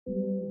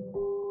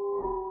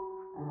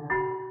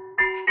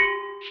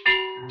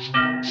Shake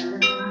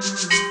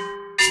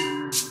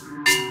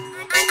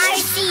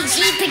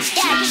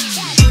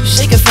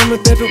it for me,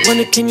 baby,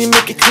 wonder can you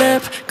make it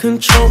clap?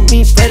 Control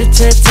me,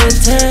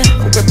 rat-a-tat-tat-tat.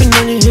 I'm grabbing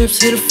on your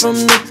hips, hit it from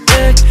the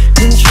back.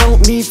 Control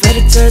me,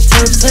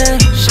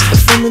 rat-a-tat-tat-tat. Shake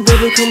it for me,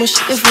 baby, come on,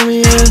 shake it for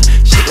me, yeah.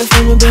 Shake it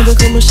for me, baby,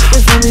 come on, shake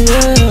it for me,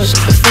 yeah.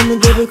 Shake it for me,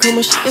 baby, come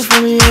on, shake it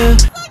for me, yeah.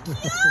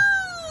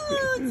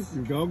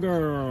 You go,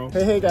 girl.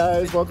 Hey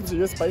guys, welcome to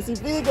your Spicy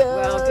Vegan.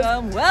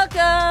 Welcome,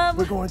 welcome.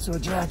 We're going to a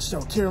drag show.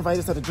 Kira invited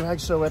us at a drag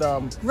show at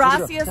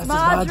Gracias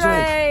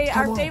Madre,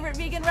 our favorite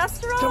vegan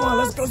restaurant. Come on,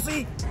 let's go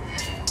see.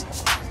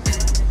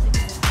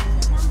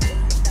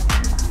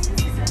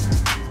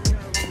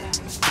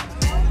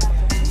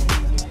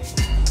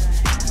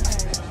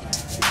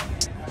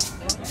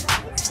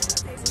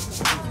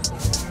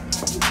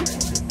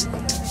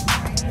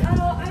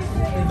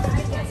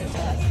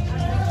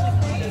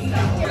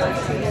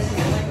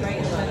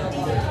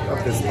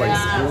 This place.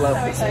 We love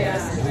this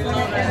place.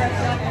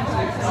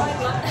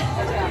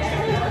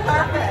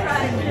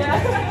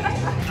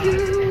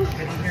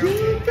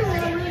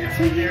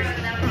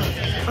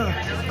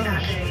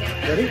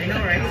 Ready? I know,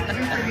 right?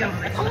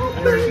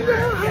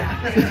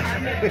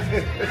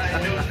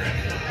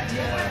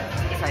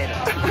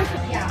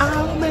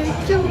 I'll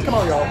make you. Come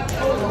on, y'all.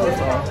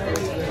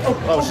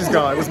 Oh, she's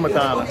gone. It was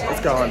Madonna.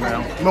 It's gone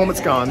now. Moment's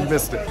gone. You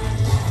missed it.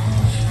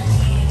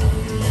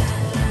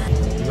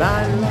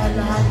 La la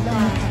la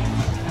la.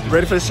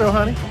 Ready for the show,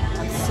 honey?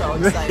 I'm so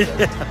excited.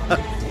 Yeah.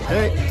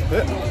 Hey,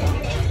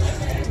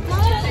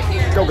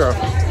 go, girl.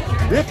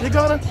 Dip, you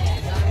got it?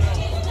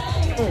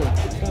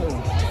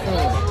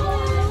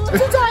 I'm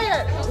too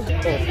tired.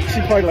 She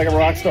partied like a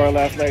rock star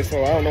last night,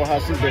 so I don't know how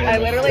she's doing. I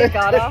literally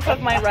got off of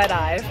my red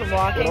eye from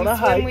walking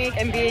swim week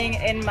and being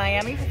in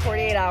Miami for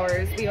 48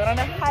 hours. We went on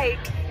a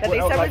hike that they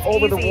said was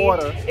over easy. The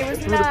water. It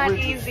was not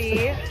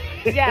easy.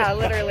 Yeah,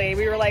 literally.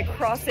 We were like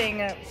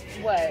crossing,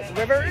 what,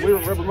 rivers? We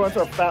were going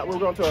to a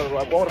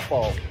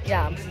waterfall.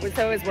 Yeah,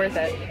 so it was worth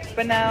it.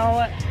 But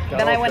now,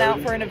 then I went out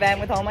for an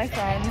event with all my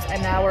friends,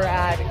 and now we're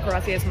at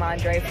Gracias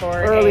Madre for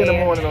early in the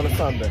morning on a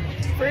Sunday.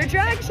 For a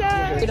drag show.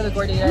 Burrito, the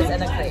gorditas,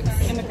 and the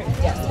crepes. And the crepes,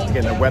 yes.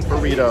 Getting a wet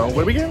burrito.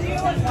 What are we getting?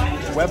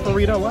 Wet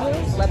burrito, what?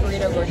 Wet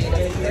burrito,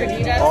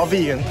 gorditas. All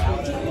vegan.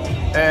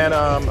 And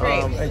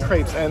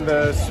crepes. And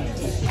the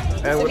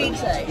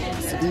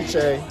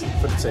ceviche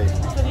for the table.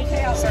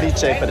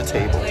 Ceviche for the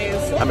table.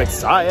 I'm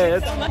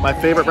excited. My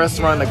favorite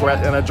restaurant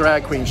in a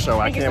drag queen show.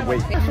 I can't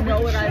wait. You know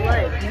what I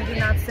like. You did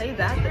not say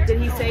that. Did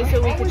he say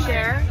so we could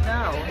share?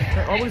 No.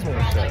 I always want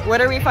to share.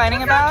 What are we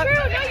fighting about? Not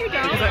true. No, you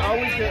don't. Because I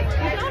always get.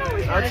 You don't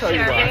always want to share. I'll tell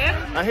you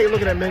why. I hate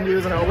looking at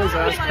menus and I always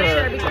ask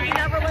her. Because you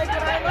never like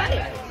what I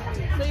like.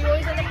 So you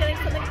always end up getting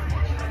something.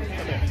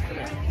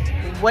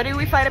 What do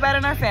we fight about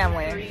in our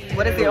family?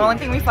 What is the only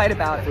thing we fight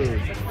about?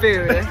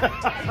 Food.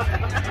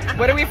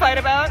 What do we fight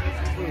about?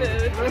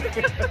 Food.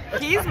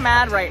 He's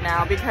mad right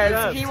now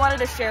because he wanted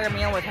to share a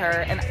meal with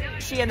her and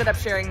she ended up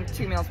sharing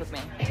 2 meals with me.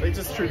 They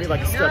just treat me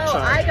like a stepchild.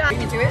 No, I got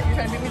me to it. You're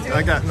trying to beat me to it?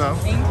 I got no.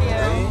 Thank you.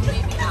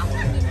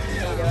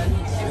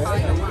 How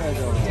you doing?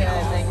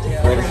 Good, thank you.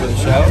 Ready for the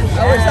show?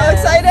 Oh, we're so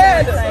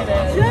excited!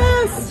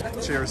 Yes!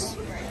 Cheers.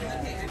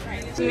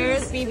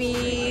 Cheers,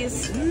 BBs.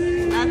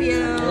 Love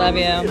you. Love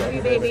you. Love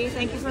you, baby.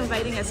 Thank you for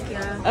inviting us,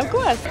 Kira. Of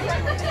course.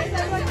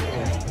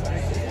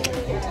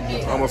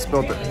 Almost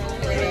spilled it.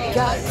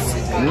 Yes.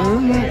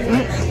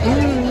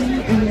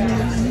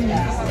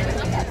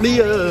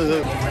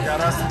 I got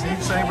us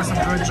ceviche with some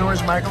good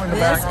George Michael in the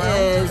background.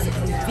 This is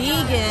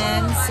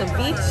vegan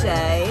ceviche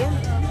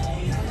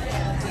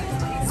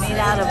made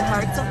out of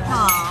hearts of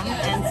palm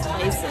and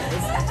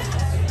spices.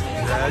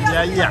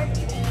 Yeah.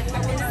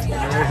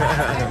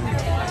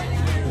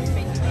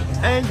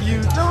 And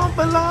you don't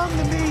belong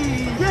to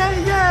me,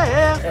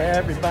 yeah.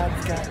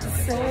 Everybody's got to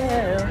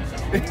sell.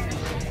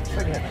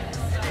 Look at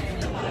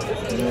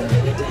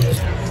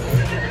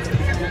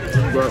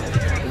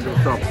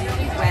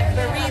Wet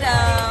burrito.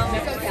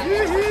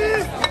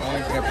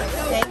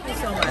 Thank you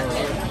so much.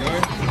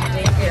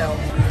 Thank you.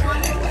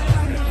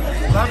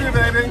 Love you,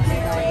 baby.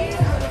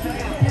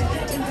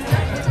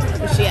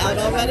 Is she out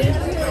already?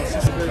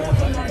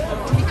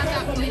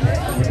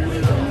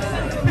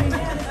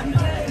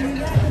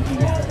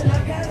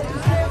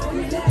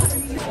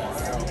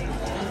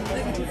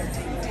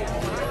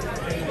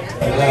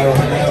 Hello.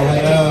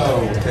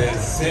 To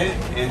Sit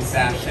and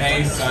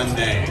Sachet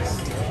Sundays.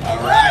 All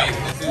right.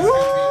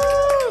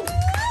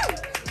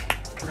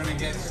 We're going to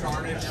get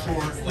started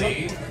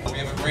shortly. We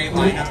have a great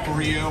lineup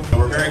for you.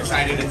 We're very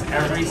excited. It's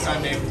every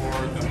Sunday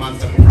for the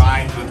month of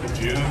Pride, month of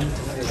June,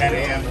 10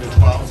 a.m. to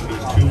 12. So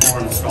there's 2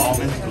 more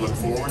installments to look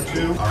forward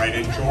to. All right,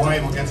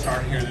 enjoy. We'll get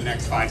started here in the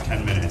next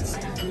 5-10 minutes.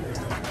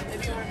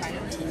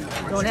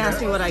 Don't ask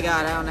me what I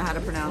got. I don't know how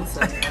to pronounce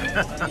it.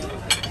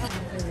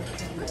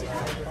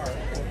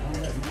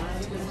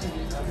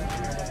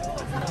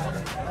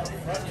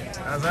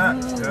 How's that?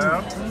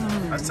 Yeah.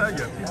 I tell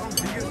you,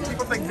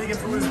 people think vegan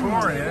food is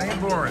boring. It ain't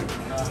boring.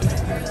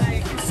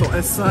 So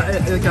it's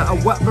got a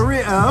wet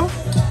burrito.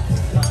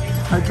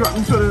 I dropped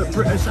into the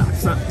British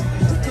accent.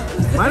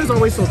 Mine is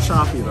always so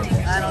choppy though.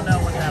 I don't know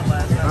what that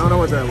was. I don't know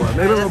what that was.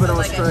 Maybe a little bit of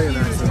Like Australian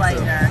a huge accent bite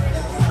too. there.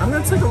 I'm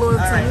gonna take a little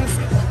All right.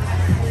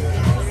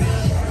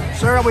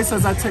 Sheri always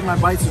says I take my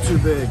bites are too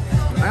big.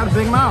 I got a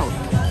big mouth.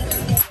 Yeah,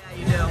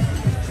 you do.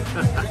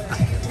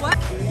 What?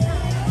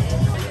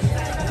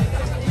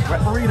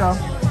 Wet burrito.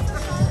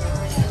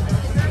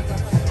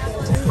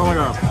 Oh my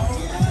god.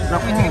 Can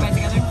we take a bite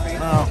together?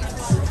 No.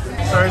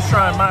 Sheri's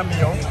trying my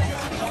meal.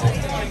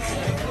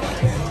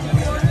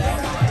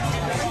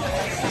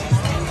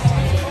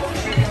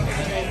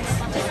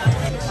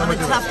 I'm a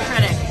tough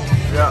critic.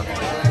 Yeah.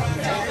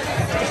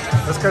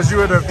 That's because you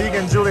were the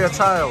vegan Julia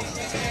Child.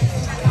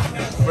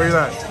 What do you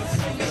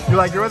think? You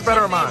like yours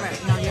better or mine?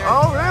 No, yours.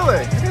 Oh,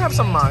 really? You can have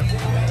some of mine.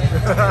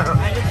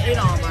 I just ate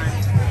all of mine.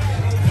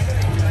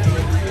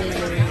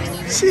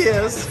 She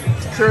is.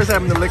 Sheri's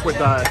having the liquid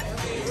diet.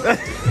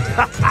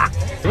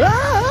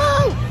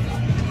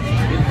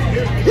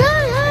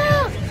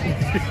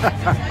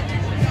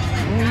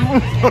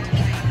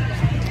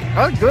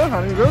 That's good,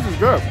 honey. This is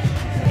good. I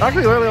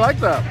actually really like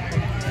that.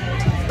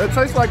 It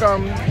tastes like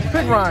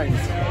pig rinds.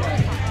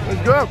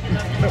 It's good.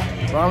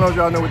 Well, I don't know if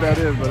y'all know what that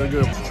is, but it's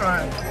good.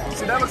 Try it.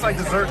 See, that looks like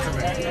dessert to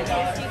me.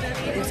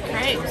 It's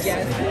crepes.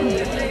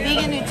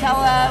 Vegan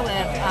Nutella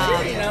with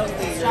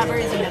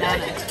strawberries and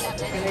bananas.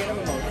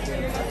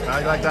 How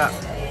you like that?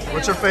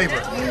 What's your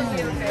favorite?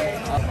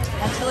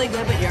 That's really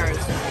good, but yours.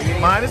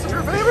 Mine is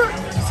your favorite?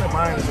 She said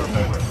mine is her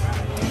favorite.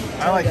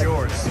 I like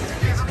yours.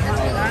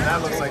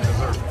 That looks like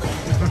dessert.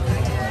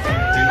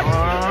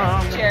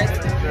 Cheers.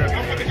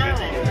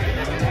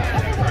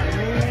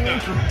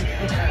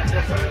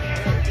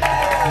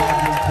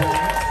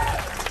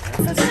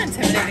 Such an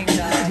intimidating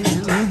job.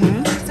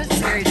 Such a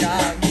scary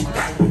job.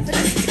 Such a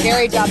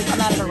scary job to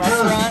come out of a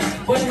restaurant.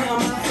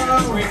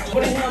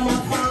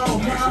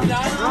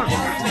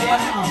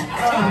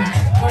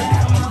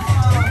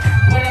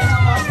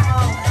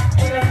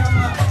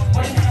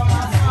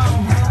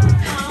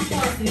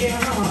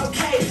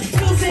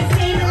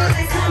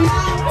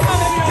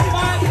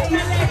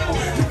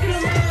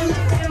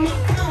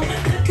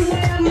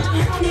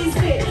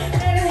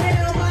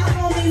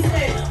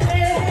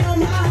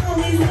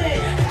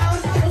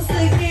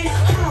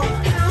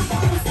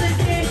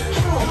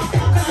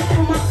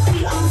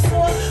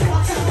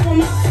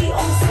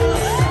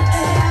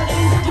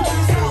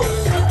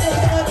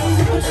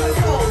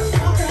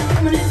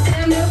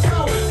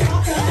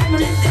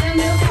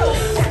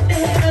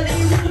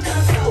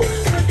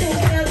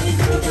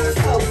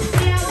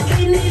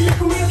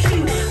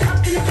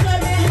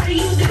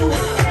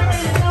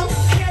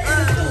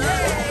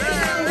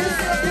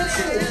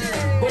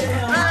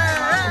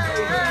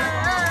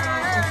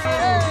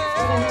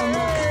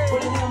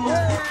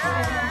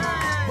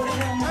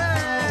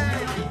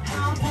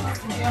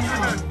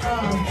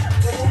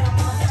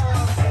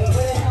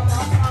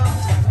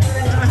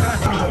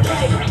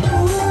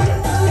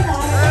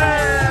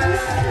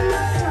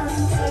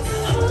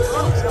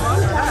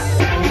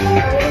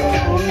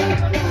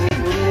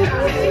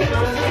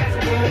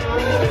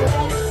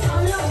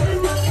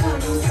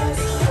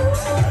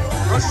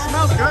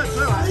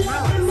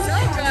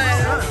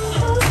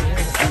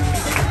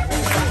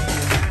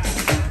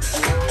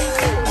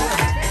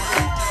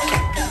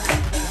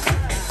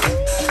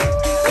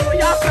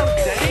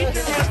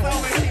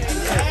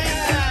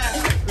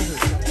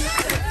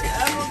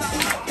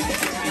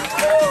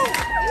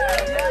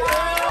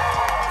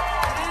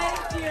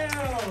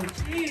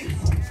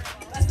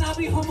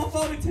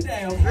 homophobic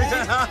today, okay?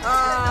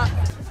 I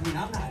mean,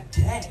 I'm not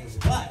gay,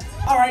 but...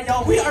 Alright,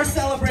 y'all, we are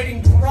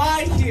celebrating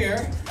Pride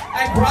here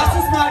at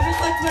Brussels Pride.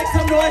 Just like to make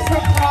some noise for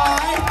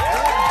Pride.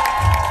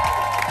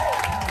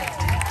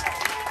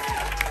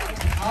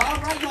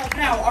 Alright, y'all,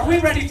 now, are we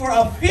ready for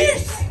a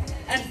fierce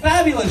and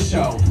fabulous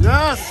show?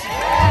 Yes!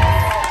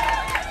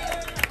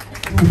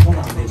 Ooh, hold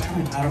on, bitch,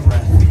 I'm out of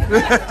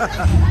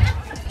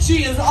breath.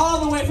 She is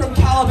all the way from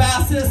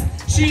Calabasas.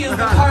 She is the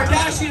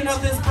Kardashian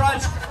of this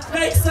brunch.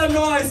 Make some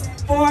noise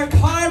for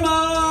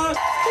Karma!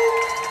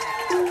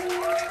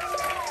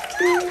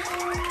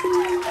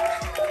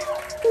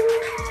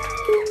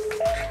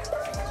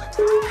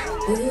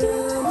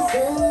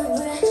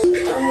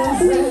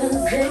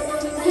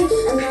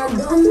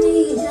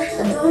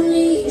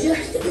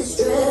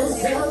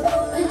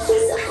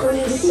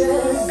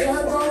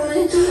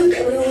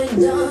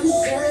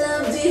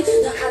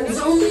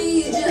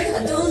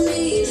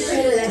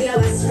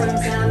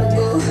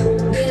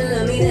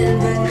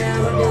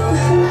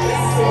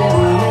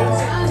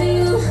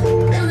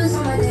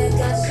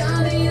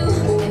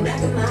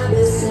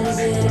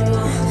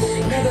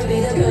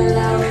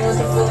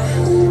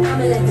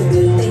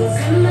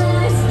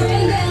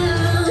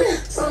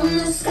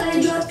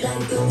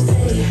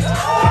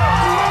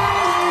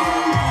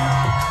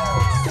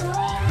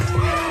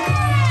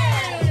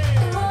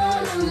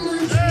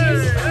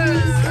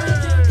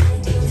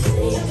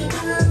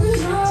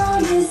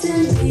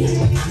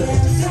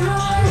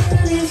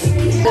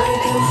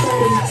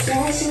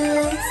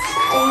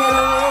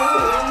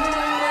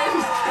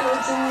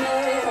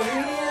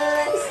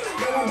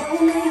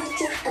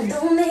 I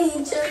don't need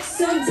you,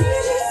 so did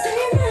you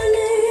say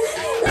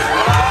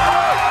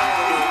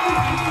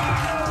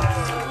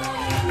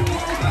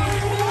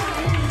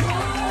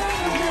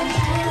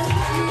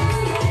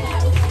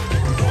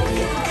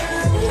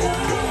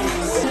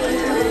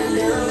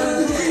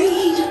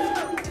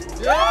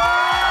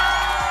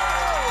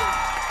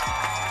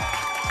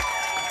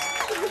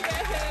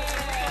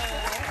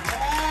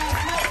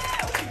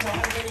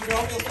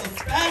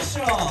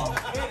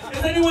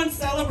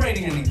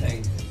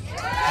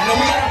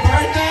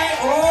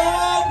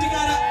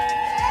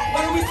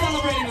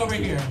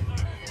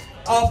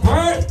a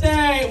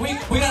birthday. We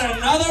got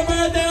another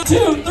birthday.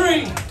 2,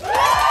 3.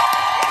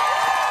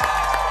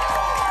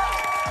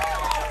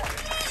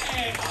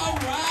 Hey, all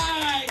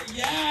right,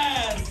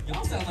 yes.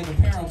 Y'all sound like a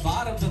pair of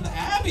bottoms of the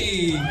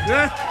Abbey.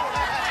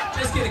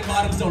 Just kidding,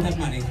 bottoms don't have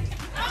money.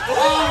 All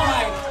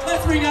right,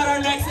 let's bring out our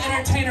next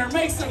entertainer.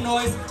 Make some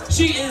noise.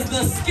 She is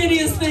the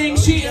skinniest thing.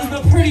 She is the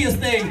prettiest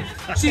thing.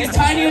 She's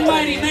tiny and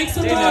mighty. Make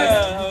some noise.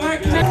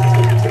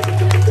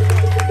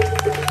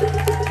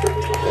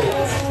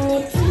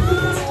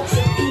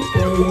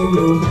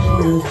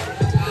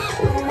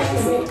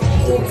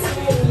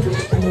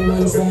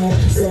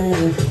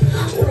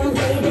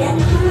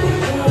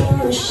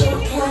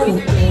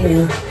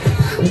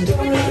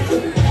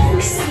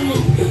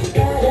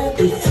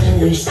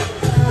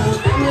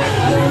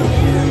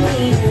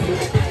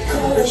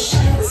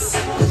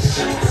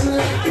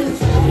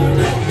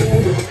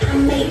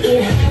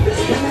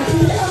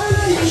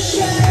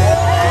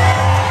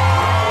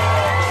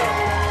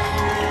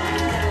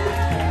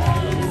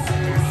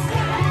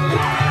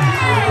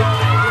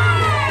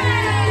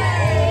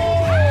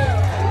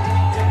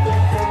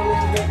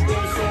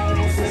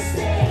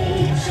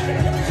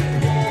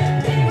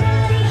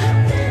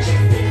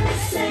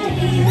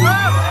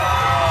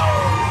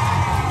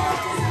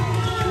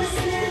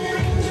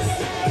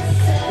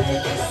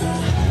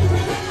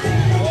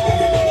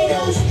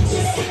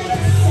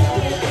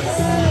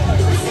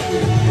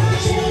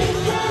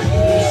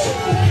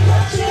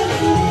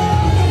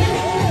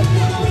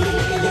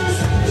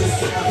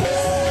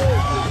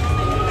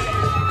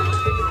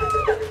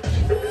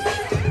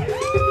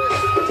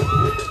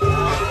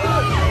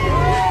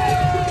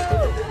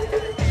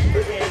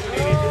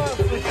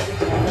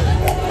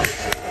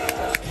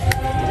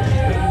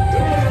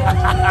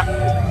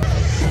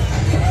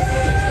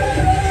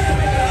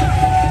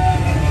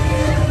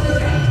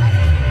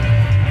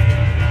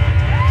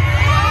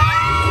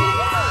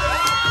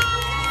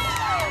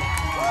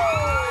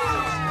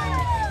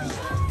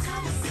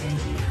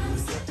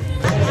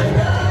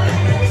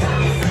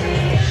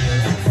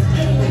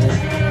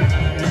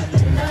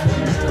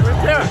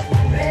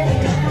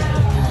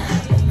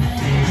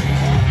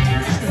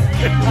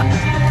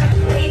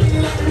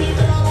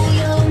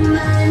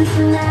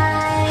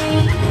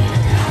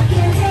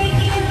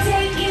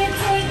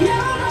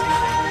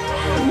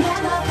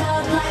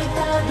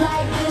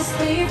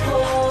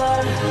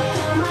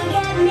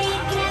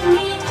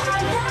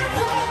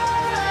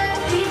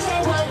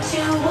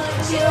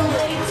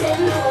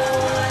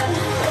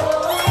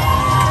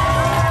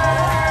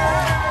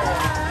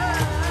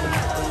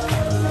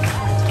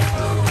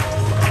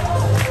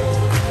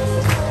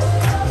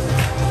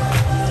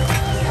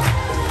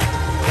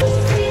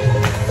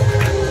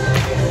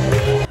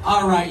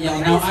 All right, y'all.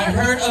 Now, I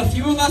heard a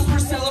few of us were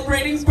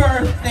celebrating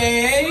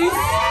birthdays.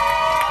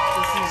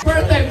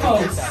 Birthday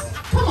folks,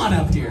 come on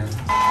up here.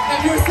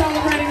 If you're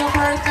celebrating a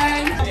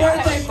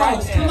birthday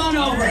folks, come on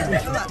over.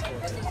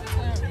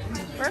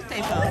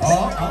 Birthday folks.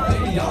 Oh,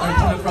 baby, y'all are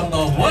coming from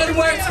the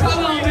woodworks.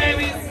 Come on,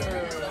 babies.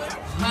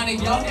 Honey,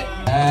 y'all get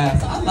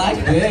ass. I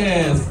like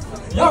this.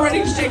 Y'all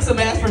ready to shake some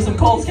ass for some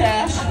Coles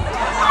cash?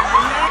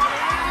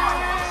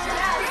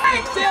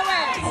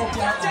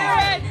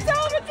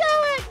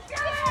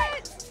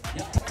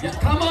 Yeah,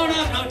 come on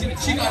up. No, dude,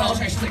 she got all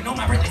shy. She's like, no,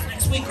 my birthday's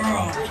next week, girl.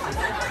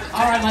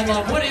 All right, my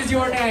love, what is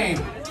your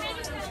name?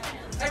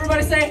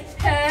 Everybody say,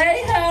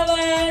 hey,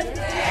 Helen.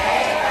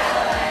 Hey,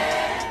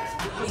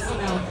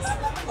 Helen.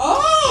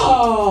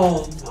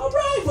 Oh, all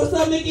right. What's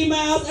up, Mickey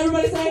Mouse?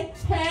 Everybody say,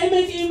 hey,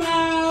 Mickey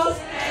Mouse.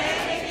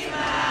 Hey, Mickey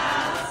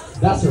Mouse.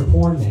 That's her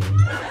porn name.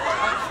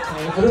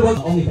 Okay, everyone,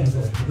 OnlyFans,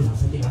 Mickey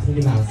Mouse, Mickey Mouse,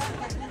 Mickey Mouse.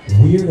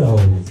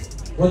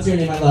 Weirdos. What's your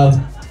name, my love?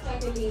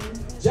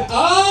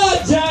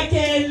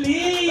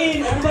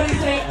 Jacqueline! Everybody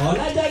say,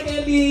 hola,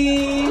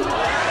 Jacqueline!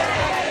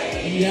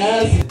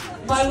 Yes.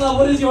 My love,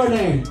 what is your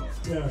name?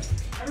 Derek.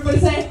 Everybody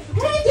say,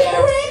 hey,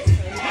 Derek!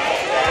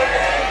 Hey,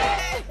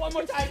 Derek! One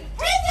more time.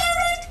 Hey,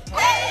 Derek!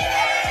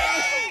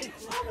 Hey,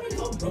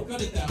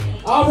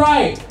 Derek! All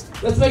right,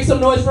 let's make some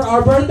noise for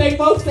our birthday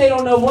folks. They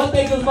don't know what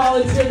they just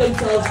volunteered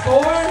themselves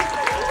for.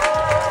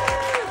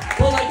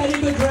 But like any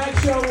good drag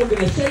show, we're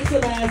gonna shake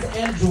some ass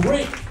and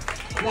drink.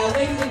 Now,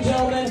 ladies and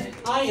gentlemen,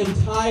 I am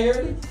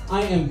tired,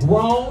 I am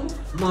grown,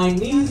 my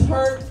knees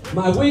hurt,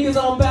 my wig is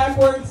on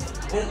backwards,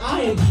 and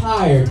I am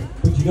tired.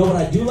 But you know what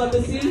I do love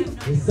to see?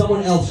 Is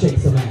someone else shake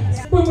some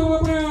ass. Boom, boom,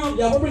 boom, boom.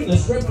 Yeah, we're bringing the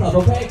strip club,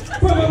 okay?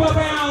 Boom, boom, boom,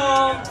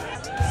 boom.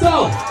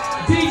 So,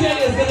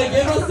 DJ is gonna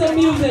give us some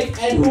music,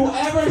 and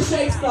whoever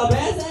shakes the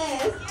best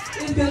ass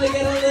is gonna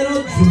get a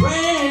little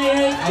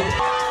drink.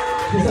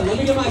 He said, let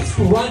me get my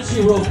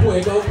scrunchie real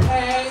quick,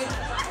 okay?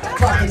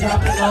 Drop it low,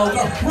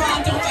 go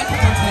front, don't let it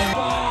pretend.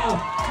 Wow,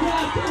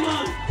 yeah, come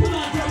on,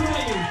 drum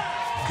ringing.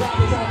 Drop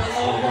it low,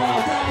 girl,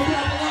 drop it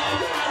low, girl,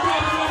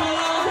 drop it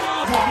low,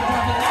 girl, drop it low,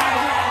 girl.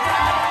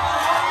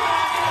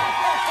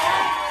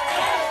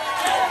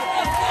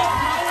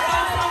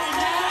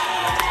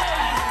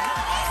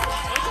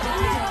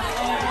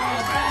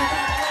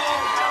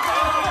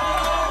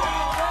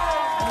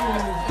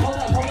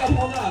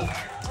 Hold up.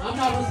 I'm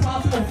not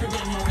responsible for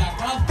getting your back,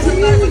 bro.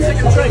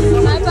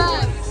 High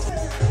five.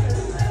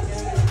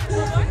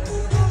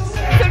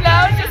 So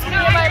now it's just me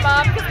and my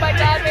mom because my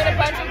dad made a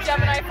bunch of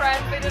Gemini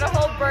friends. They did a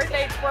whole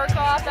birthday twerk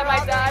off that my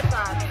dad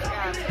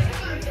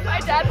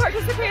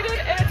participated in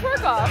a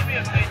twerk off.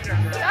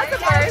 That's a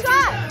first.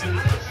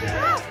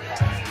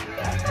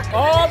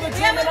 All the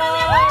Geminis!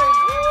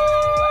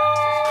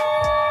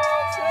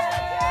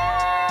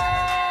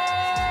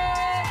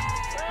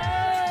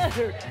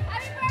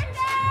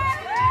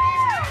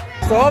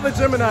 So all the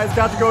Geminis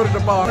got to go to the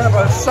bar and have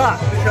a shot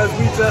because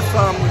we just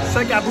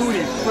shake our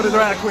booty for the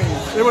drag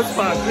queens. It was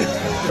fun.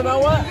 You know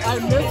what? I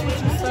missed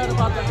what you said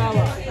about the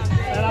ally.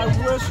 And I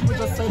wish you would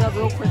just say that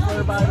real quick for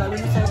everybody. Like when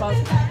you said about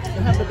you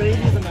have the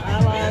babies and the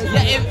allies.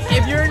 Yeah,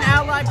 if you're an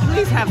ally,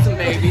 please have some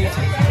babies.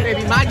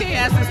 Baby, my gay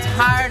ass is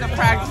tired of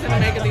practicing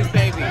and making these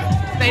babies.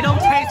 They don't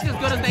taste as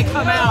good as they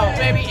come out.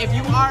 Baby, if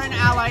you are an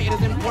ally, it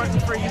is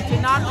important for you to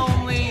not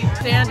only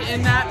stand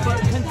in that, but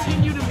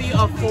continue to be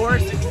a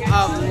force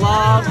of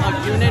love, of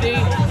unity.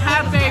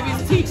 Have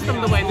babies, teach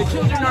them the way. The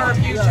children are our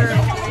future.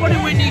 What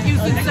did Whitney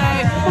Houston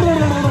say?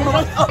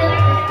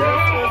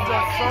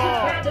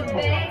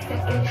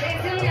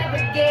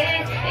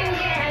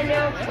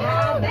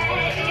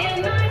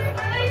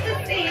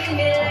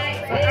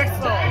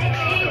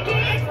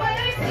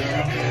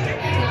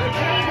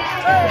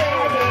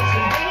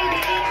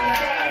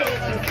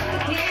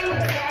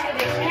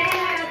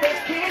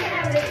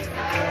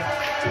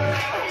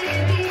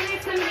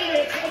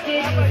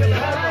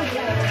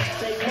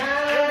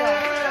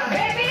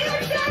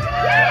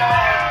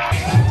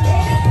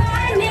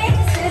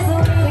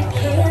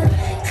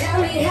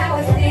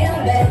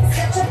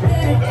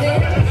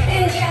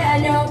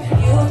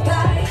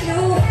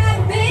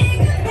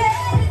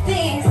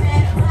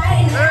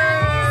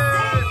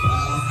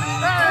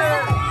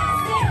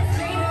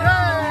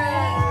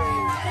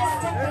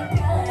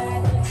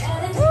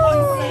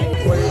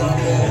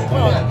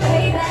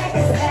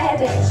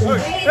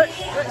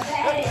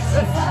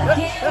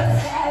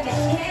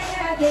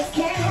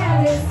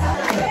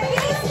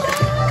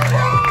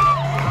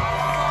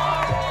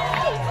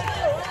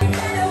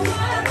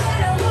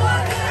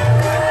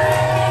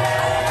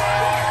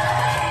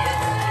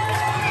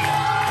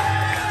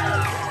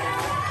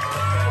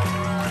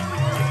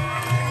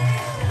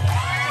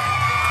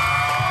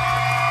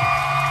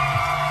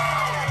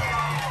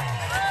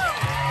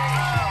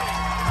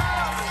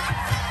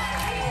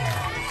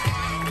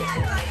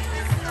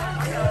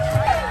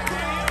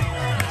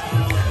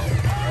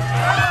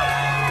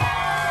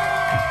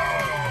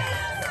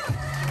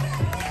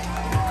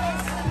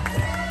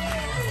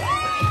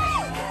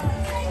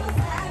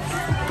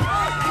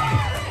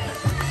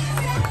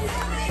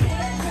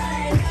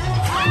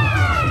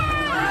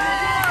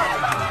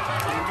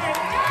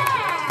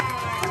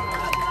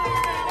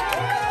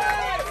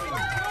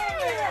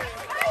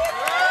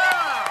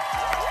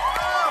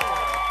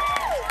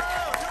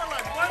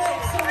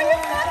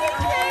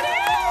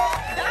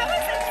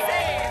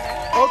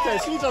 Okay,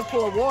 she just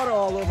poured water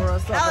all over her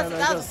stuff.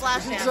 That was a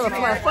flash dance.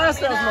 Flash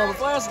dance moment,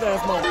 flash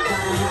dance moment.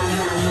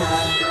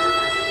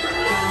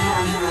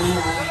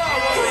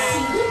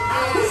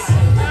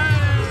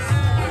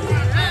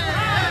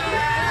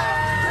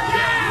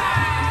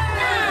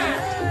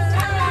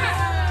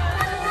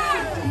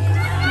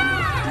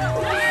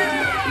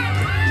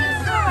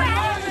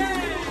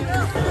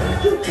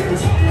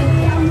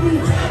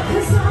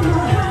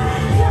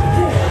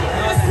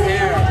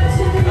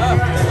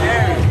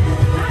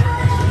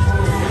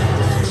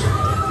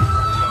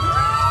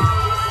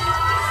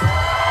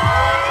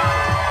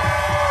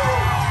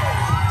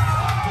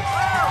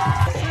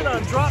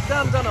 Drop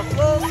down, done a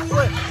full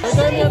split. They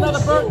gave me another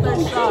birthday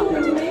shot.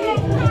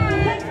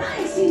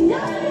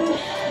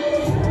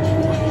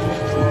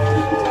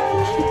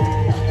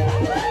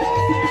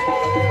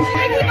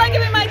 Hey, keep on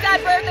giving my dad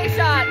birthday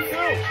shots.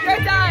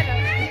 You're done.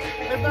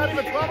 It's not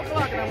even 12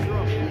 o'clock and I'm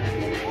drunk.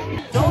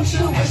 Don't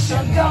you wish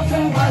your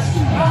girlfriend was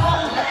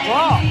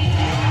wrong?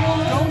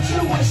 Don't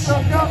you wish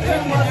your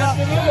girlfriend was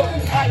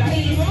like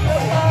me?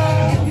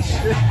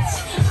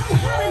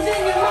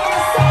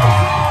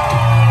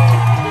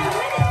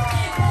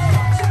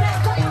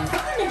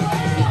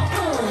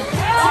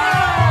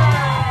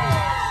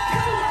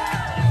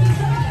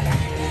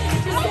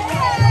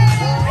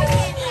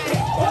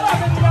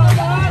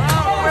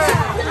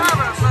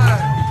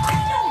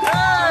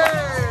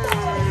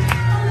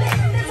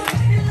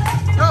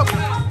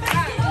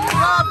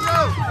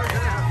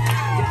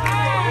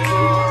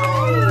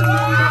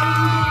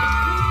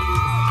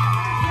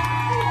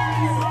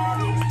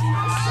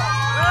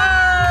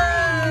 Hey!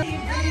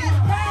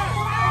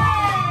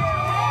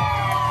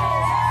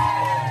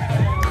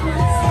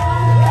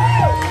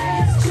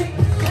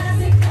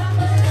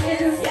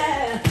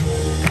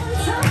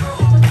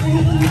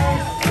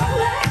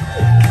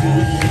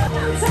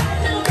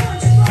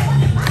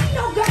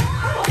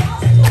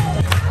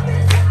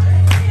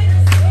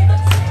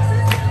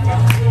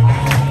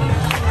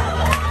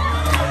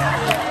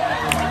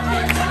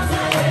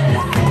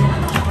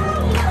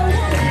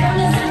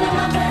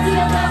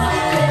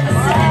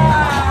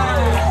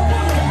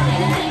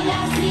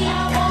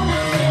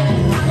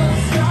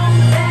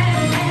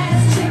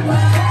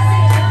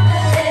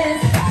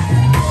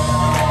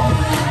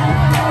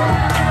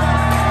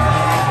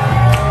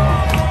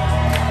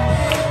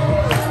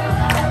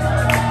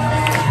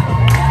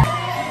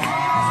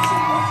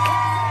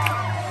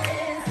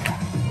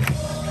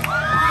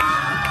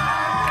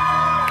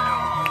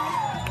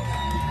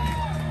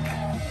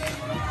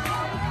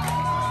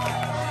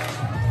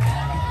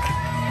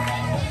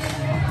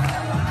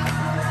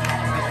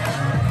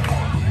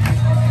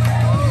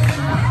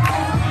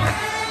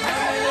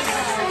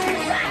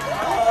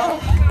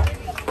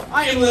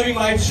 am living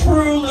my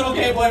true little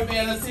gay boy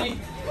fantasy.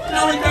 And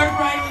I was in third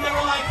grade when they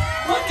were like,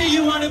 what do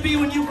you want to be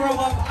when you grow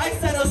up? I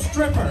said a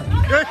stripper.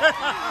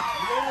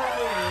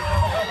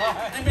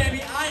 And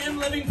baby, I am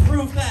living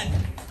proof that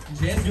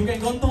yes, you can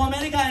go to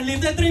America and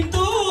live the dream too.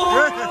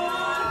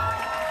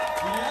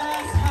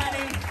 Yes,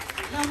 honey.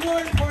 Now, more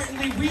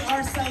importantly, we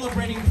are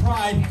celebrating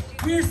Pride.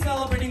 We are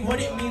celebrating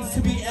what it means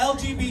to be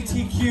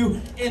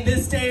LGBTQ in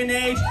this day and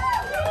age.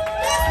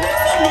 Let's make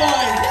some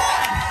noise.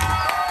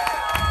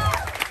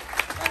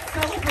 Let's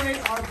celebrate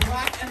our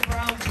black and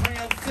brown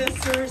trans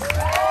sisters. The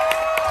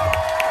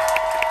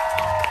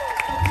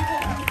people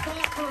who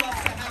fought for us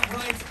to have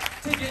rights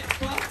to get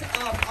fucked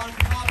up on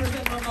poppers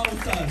and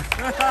mimosas.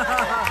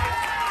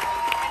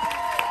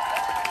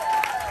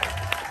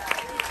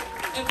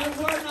 If it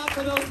were not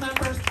for those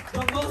members,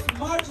 the most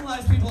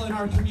marginalized people in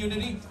our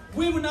community,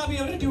 we would not be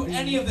able to do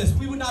any of this.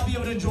 We would not be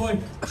able to enjoy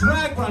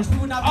drag brunch. We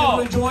would not be able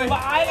to enjoy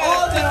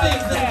all the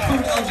things that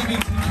include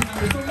LGBTQ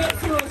members. So make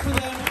some noise for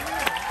them.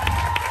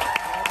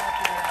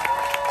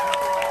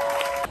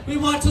 We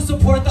want to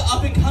support the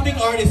up-and-coming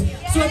artists.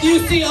 So if you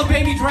see a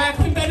baby drag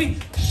queen, baby,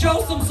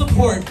 show some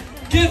support.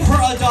 Give her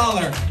 $1.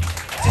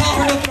 Tell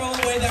her to throw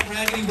away that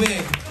raggedy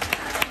wig.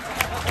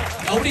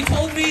 Nobody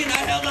told me and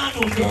I held on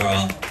to it,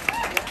 girl.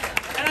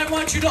 I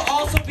want you to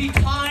also be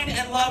kind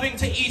and loving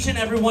to each and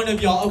every one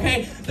of y'all,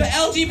 okay? The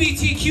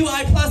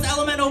LGBTQI+,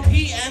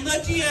 LMNOP, and the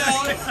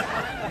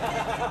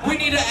GLs. We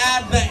need to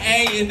add the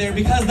A in there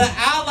because the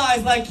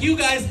allies like you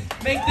guys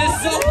make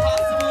this so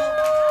possible.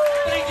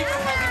 Thank you for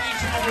helping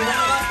each and every one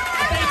of us.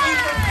 Thank you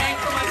for paying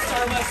for my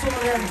Starbucks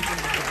order.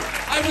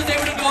 I was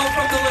able to go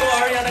from the little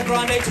Ariana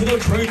Grande to the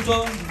trade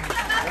zone.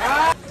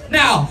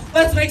 Now,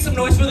 let's make some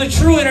noise for the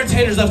true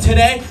entertainers of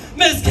today,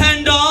 Miss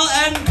Kendall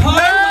and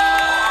Carla.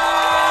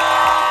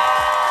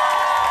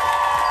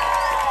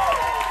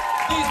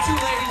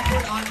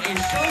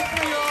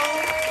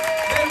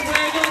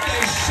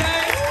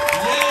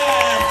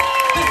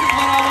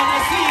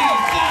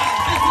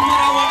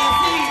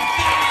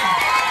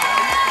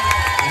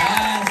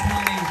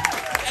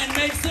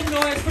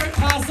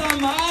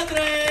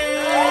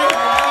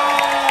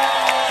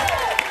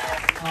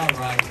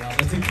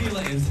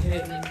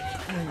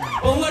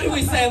 Well, what do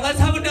we say? Let's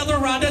have another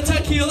round of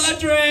tequila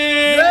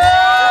drink! Yeah!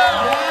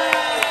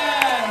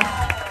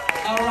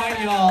 All right,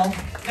 y'all.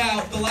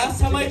 Now, the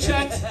last time I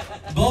checked,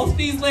 both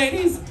these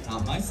ladies,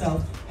 not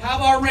myself,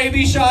 have our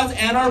rabies shots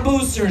and our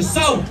boosters.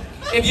 So,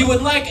 if you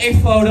would like a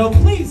photo,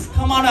 please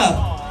come on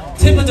up.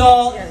 Tip a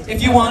doll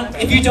if you want.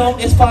 If you don't,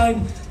 it's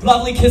fine.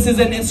 Lovely kisses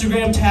and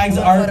Instagram tags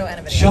are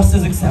just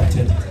as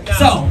accepted.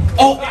 So,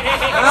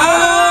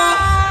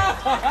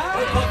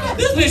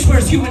 this bitch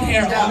wears human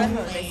hair.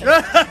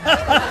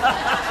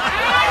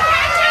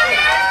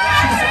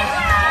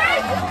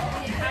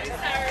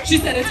 She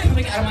said it's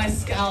coming out of my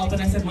scalp,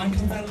 and I said mine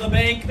comes out of the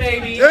bank,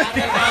 baby. Out of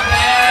the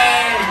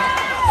bank.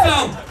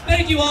 So,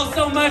 thank you all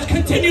so much.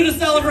 Continue to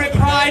celebrate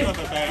Pride.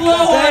 Flow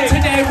on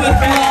today with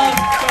love.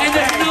 And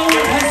if no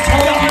one has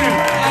told you,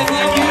 I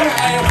love you,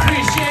 I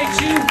appreciate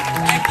you,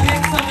 and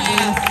kick some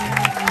ass.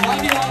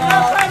 Love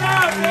y'all.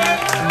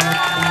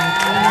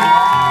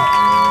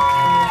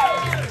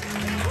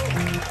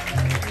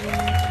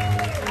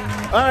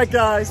 Alright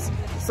guys,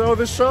 so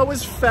the show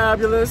was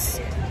fabulous.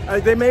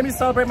 They made me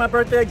celebrate my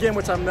birthday again,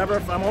 which I'm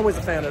always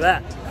a fan of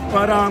that.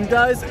 But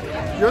guys,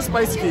 you're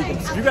spicy people.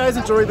 If you guys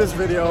enjoyed this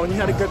video and you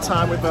had a good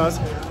time with us,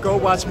 go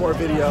watch more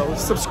videos,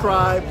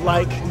 subscribe,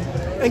 like,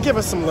 and give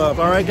us some love,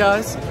 alright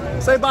guys?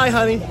 Say bye,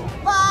 honey.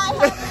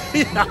 Bye.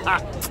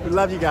 We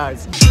love you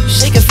guys.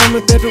 Shake it from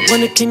a baby,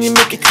 wonder can you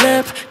make it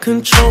clap?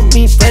 Control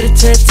me,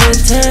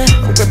 rat-a-tat-tat-tat.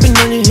 I'm grabbing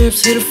on your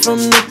hips, hit it from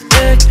the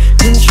back.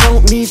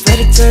 Control me,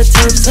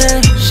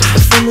 rat-a-tat-tat-tat. Shake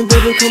it from a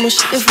baby, come on,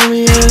 shake it for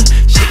me, yeah.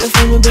 Shake it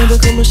from a baby,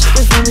 come on, shake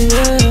it for me,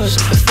 yeah.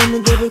 Shake it from a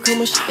baby, come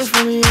on, shake it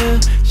for me,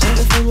 yeah. Shake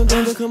it from a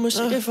baby, come on,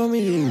 shake it for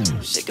me, yeah.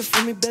 Shake it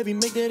for me, baby,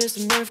 make that as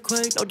an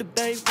earthquake. No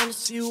debate, wanna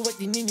see you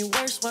acting in your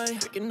worst way.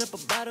 Picking up a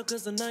bottle,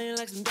 cause I know you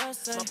like some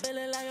dust. My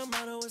belly like a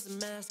model with a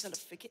mask, kinda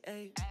fake it,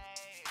 ayy.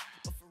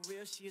 But for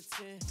real, she a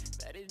 10.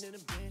 Better than a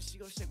bench, she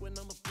gon' shake when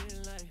I'm up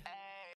in like.